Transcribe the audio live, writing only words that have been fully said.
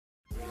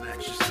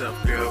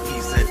yourself, girl,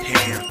 peace at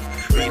hand.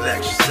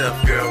 Relax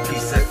yourself, girl,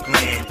 peace at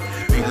plan.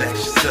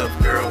 Relax yourself,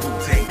 girl,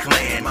 Wu-Tang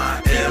Clan.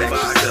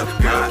 Relax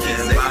yourself, girl,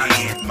 peace at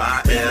hand.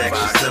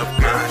 Relax yourself,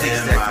 girl,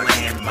 peace at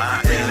land.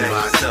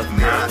 Relax yourself,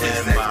 girl,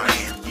 peace at land.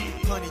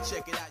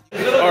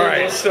 All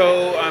right,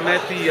 so I'm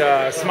at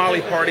the Smiley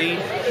party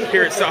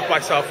here at South by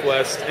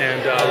Southwest,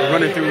 and we're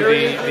running through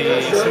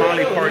the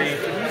Smiley party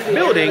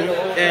building,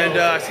 and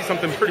I see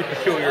something pretty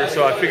peculiar,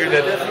 so I figured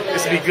that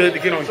this would be good to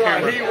get on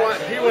camera. He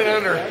went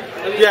under.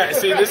 Yeah,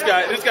 see, this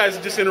guy's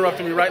just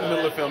interrupting me right in the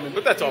middle of filming,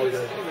 but that's all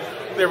good.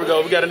 There we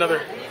go. We got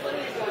another.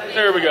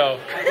 There we go.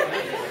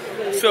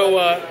 So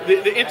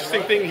the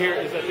interesting thing here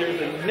is that there's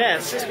a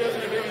nest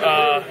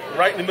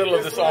right in the middle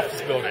of this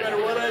office building.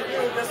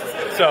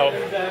 So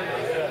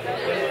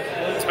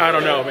I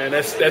don't know, man.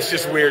 That's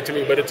just weird to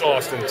me, but it's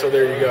Austin. So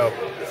there you go.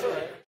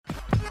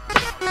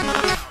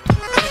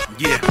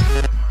 Yeah.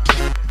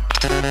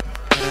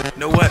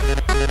 Know what?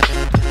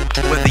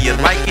 Whether you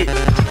like it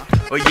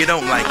or you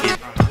don't like it,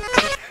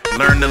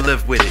 learn to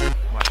live with it.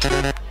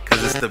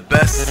 Cause it's the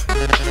best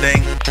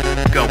thing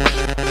going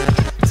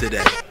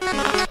today.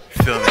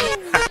 Feel me?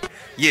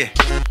 Yeah.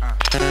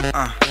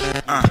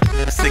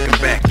 Let's take 'em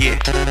back, yeah.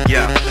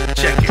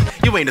 Check it.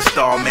 You ain't a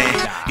star, man.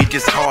 You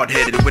just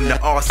hard-headed. When the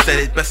R said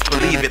it, best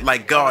believe it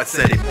like God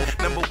said it.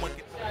 #1.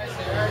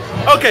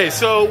 Okay,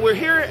 so we're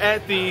here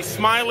at the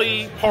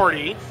Smiley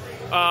party,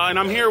 and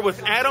I'm here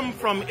with Adam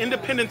from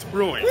Independence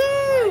Brewing.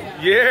 Woo!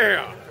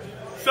 Yeah.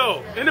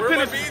 So, Independence. Where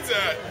my beads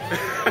at?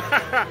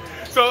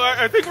 So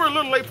I think we're a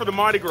little late for the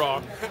Mardi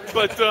Gras,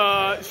 but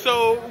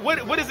so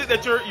what is it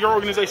that your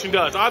organization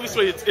does?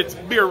 Obviously it's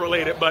beer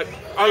related, but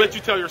I'll let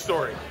you tell your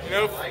story. You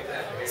know,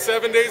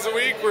 7 days a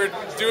week we're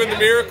doing the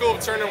miracle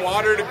of turning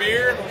water to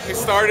beer. We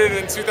started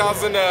in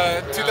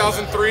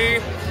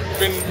 2003.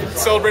 Been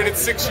celebrated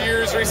 6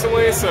 years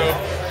recently, so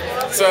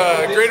it's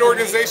a great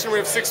organization. We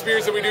have 6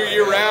 beers that we do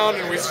year round,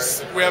 and we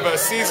have a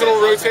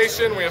seasonal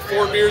rotation. We have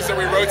 4 beers that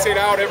we rotate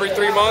out every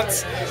 3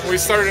 months. We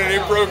started a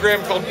new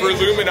program called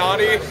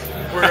Brewluminati.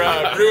 We're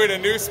brewing a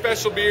new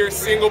special beer,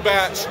 single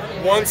batch,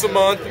 once a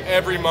month,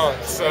 every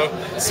month. So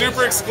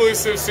super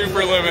exclusive,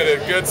 super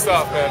limited. Good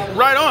stuff, man.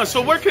 Right on.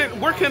 So where can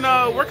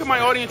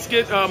my audience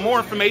get more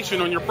information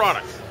on your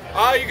product?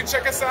 You can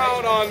check us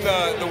out on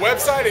the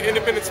website at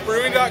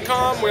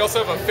independencebrewing.com. We also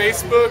have a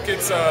Facebook.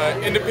 It's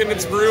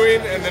Independence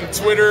Brewing, and then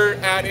Twitter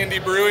at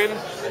Indie Brewing.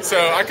 So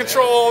I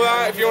control all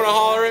that. If you want to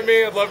holler at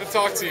me, I'd love to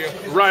talk to you.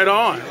 Right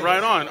on,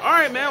 right on. All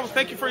right, man. Well,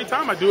 thank you for your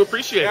time. I do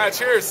appreciate it. Yeah,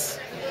 cheers.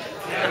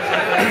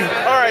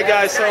 All right,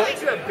 guys. So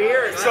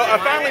I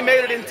finally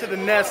made it into the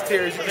nest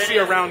here, as you can see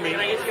around me.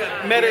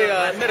 Met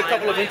a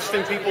couple of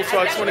interesting people, so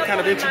I just want to kind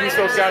of introduce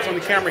those guys on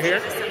the camera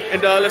here,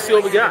 and let's see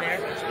what we got.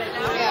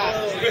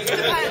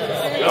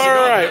 All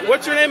right,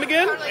 what's your name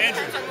again?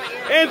 Andrew.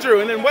 Andrew,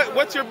 and then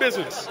what's your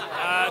business?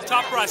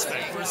 Top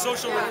Prospect. We're a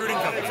social recruiting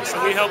company,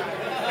 so we help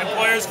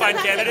employers find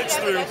candidates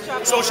through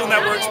social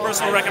networks,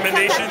 personal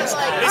recommendations,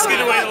 basically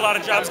the way that a lot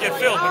of jobs get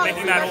filled, but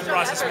making that whole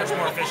process much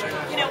more efficient.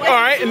 All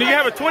right, and do you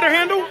have a Twitter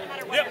handle?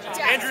 Yep, it's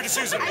Andrew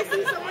D'Souza.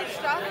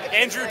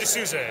 Andrew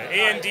D'Souza,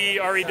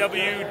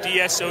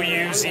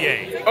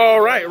 ANDREWDSOUZA. All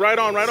right, right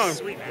on, right on.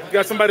 Sweet, man.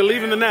 Got somebody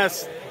leaving the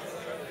nest.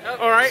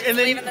 All right, and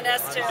then leaving the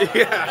nest too.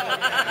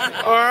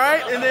 Yeah. All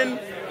right, and then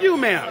you,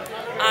 ma'am.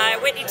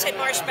 Whitney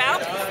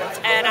Tidmarsh-Bout,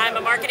 and I'm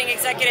a marketing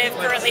executive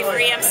currently for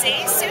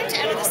EMC, soon to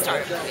enter the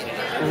startup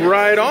community.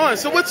 Right on.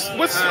 So what's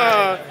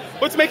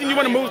making you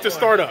want to move to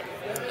startup?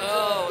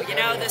 Oh, you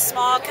know, the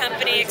small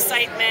company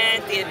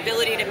excitement, the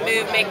ability to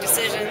move, make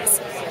decisions,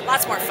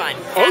 lots more fun.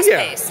 Oh yeah,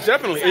 Fast-paced.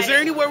 definitely. Exciting. Is there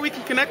anywhere we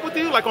can connect with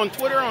you, like on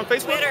Twitter, on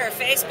Facebook? Twitter,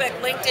 Facebook,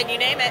 LinkedIn, you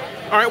name it.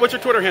 All right, what's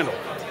your Twitter handle?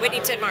 Whitney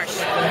Tidmarsh.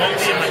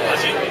 Multi in my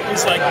budget.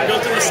 It's like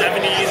built in the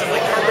 70s and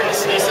like carpet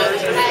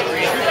sneakers and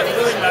we've got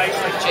really nice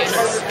like carpet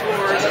floors,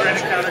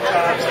 granite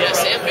countertops.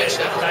 Yes,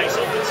 ambitious. Nice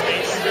open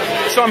space.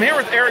 So I'm here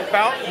with Eric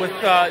Bout with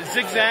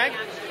Zigzag,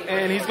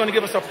 and he's going to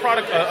give us a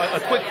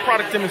quick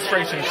product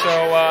demonstration.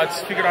 So I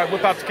just figured I'd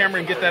whip out the camera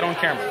and get that on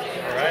camera.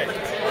 All right.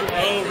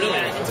 Oh, really?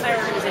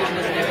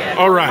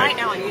 All right. Right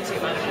now on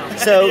YouTube. I don't know.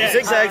 So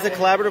Zigzag's a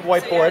collaborative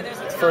whiteboard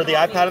for the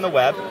iPad and the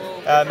web.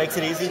 Makes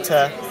it easy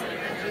to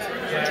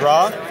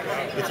draw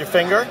with your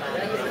finger,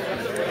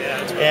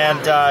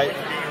 and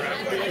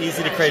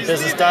easy to create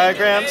business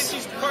diagrams.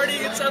 She's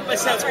partying at South by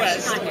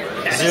Southwest.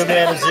 Zoom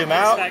in and zoom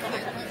out.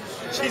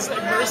 She's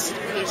immersed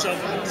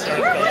herself in the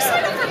We're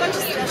signed up for a bunch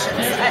of solutions.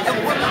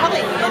 We're probably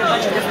in a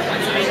bunch of different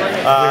ones.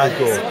 Very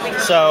cool.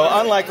 So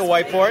unlike a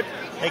whiteboard,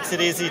 makes it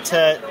easy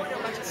to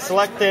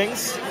select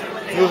things,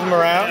 move them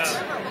around,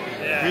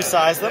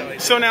 resize them.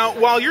 So now,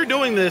 while you're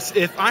doing this,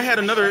 if I had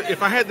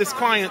this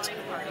client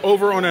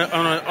over on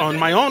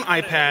my own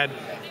iPad,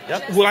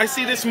 Yep. will I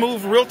see this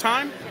move real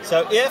time?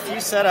 So if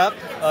you set up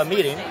a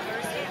meeting,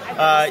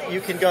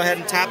 you can go ahead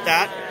and tap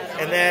that,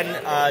 and then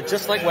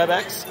just like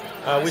WebEx,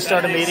 we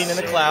start a meeting in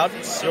the cloud.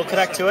 You'll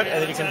connect to it,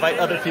 and then you can invite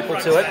other people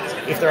to it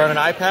if they're on an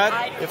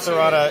iPad, if they're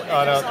on a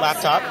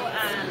laptop.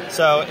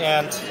 So,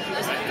 and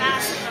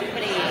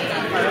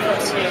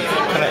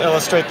kind of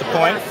illustrate the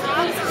point.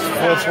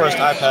 World's worst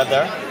iPad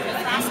there.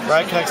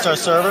 right? Connects to our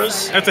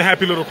servers. That's a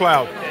happy little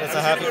cloud. It's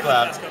a happy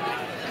cloud.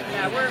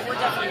 Yeah, we're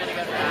definitely going to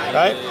go to that.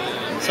 Right?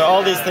 So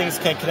all these things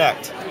can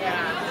connect. I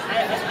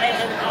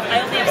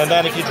only have And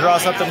then if you draw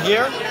something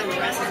here,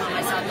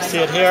 you see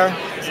it here,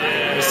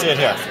 you see it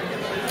here.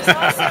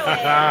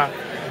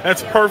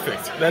 That's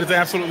perfect. That is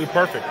absolutely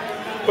perfect.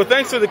 Well,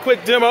 thanks for the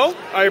quick demo.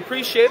 I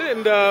appreciate it.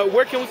 And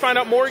where can we find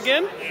out more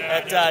again?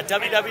 At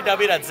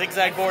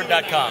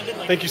www.zigzagboard.com.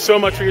 Thank you so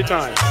much for your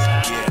time.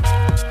 Yeah.